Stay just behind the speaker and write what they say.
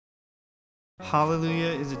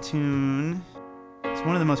Hallelujah is a tune. It's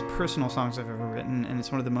one of the most personal songs I've ever written, and it's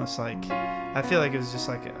one of the most, like, I feel like it was just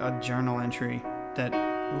like a journal entry that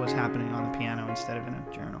was happening on the piano instead of in a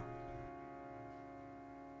journal.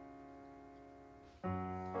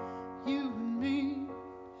 You and me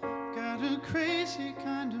got a crazy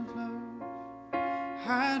kind of love.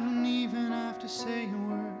 I don't even have to say a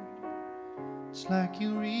word. It's like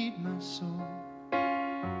you read my soul.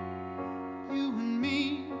 You and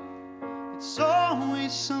me, it's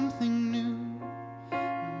always something new.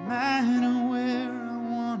 No matter where I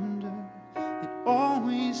wander, it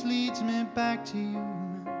always leads me back to you.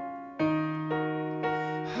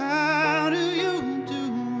 How do you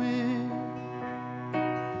do it?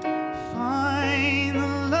 Find the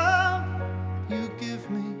love you give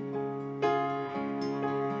me,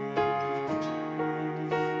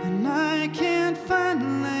 and I can't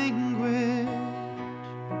find language,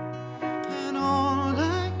 and all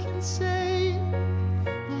I can say,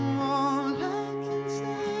 all I can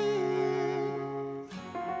say is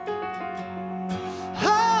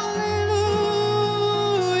hallelujah,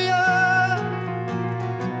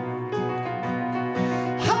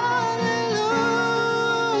 hallelujah,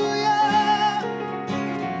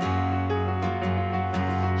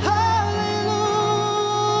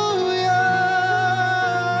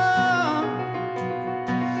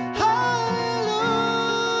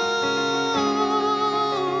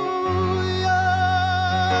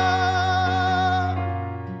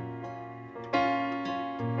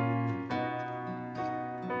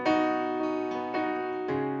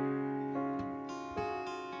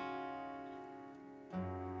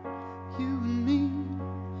 you and me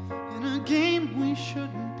in a game we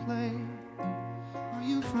shouldn't play. Or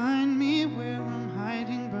you find me where I'm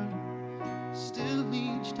hiding, but still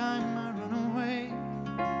each time I run away.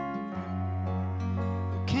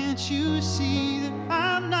 But can't you see that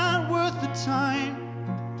I'm not worth the time?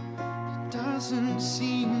 It doesn't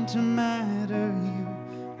seem to matter. You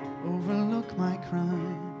overlook my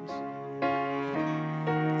crimes.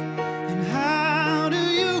 And how do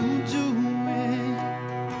you do it?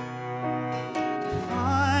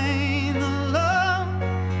 Find the love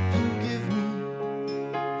you give me,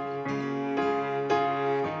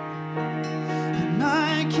 and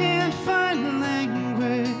I can't find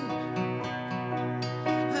language,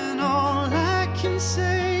 and all I can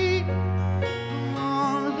say,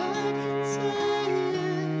 all I can say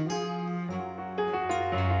is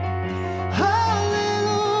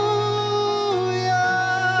hallelujah,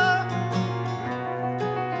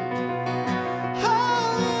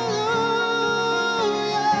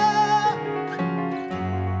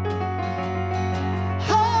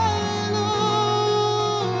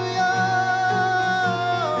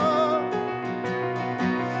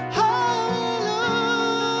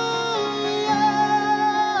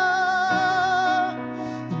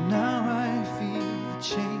 now I feel the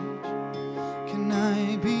change. Can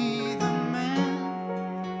I be the man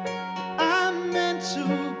I'm meant to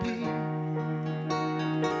be?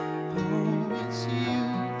 Oh, it's you.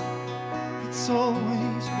 It's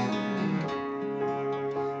always been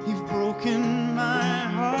you. You've broken my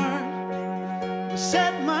heart,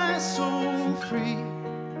 set my soul free.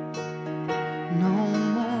 No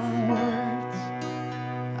more words.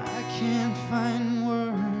 I can't find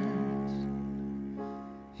words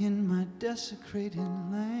in my desecrated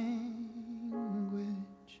language.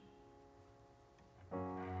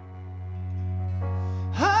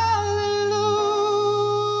 Hallelujah,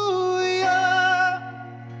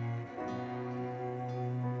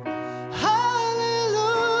 hallelujah,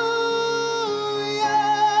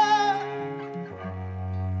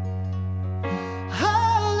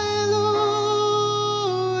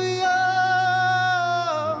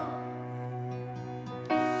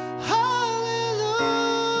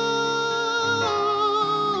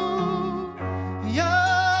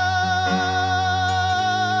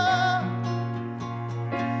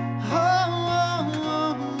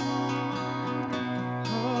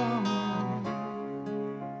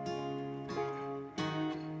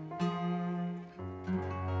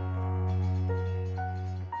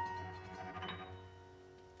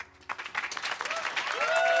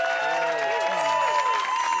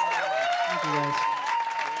 Thank you, guys.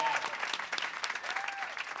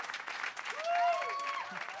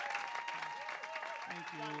 Thank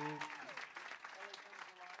you.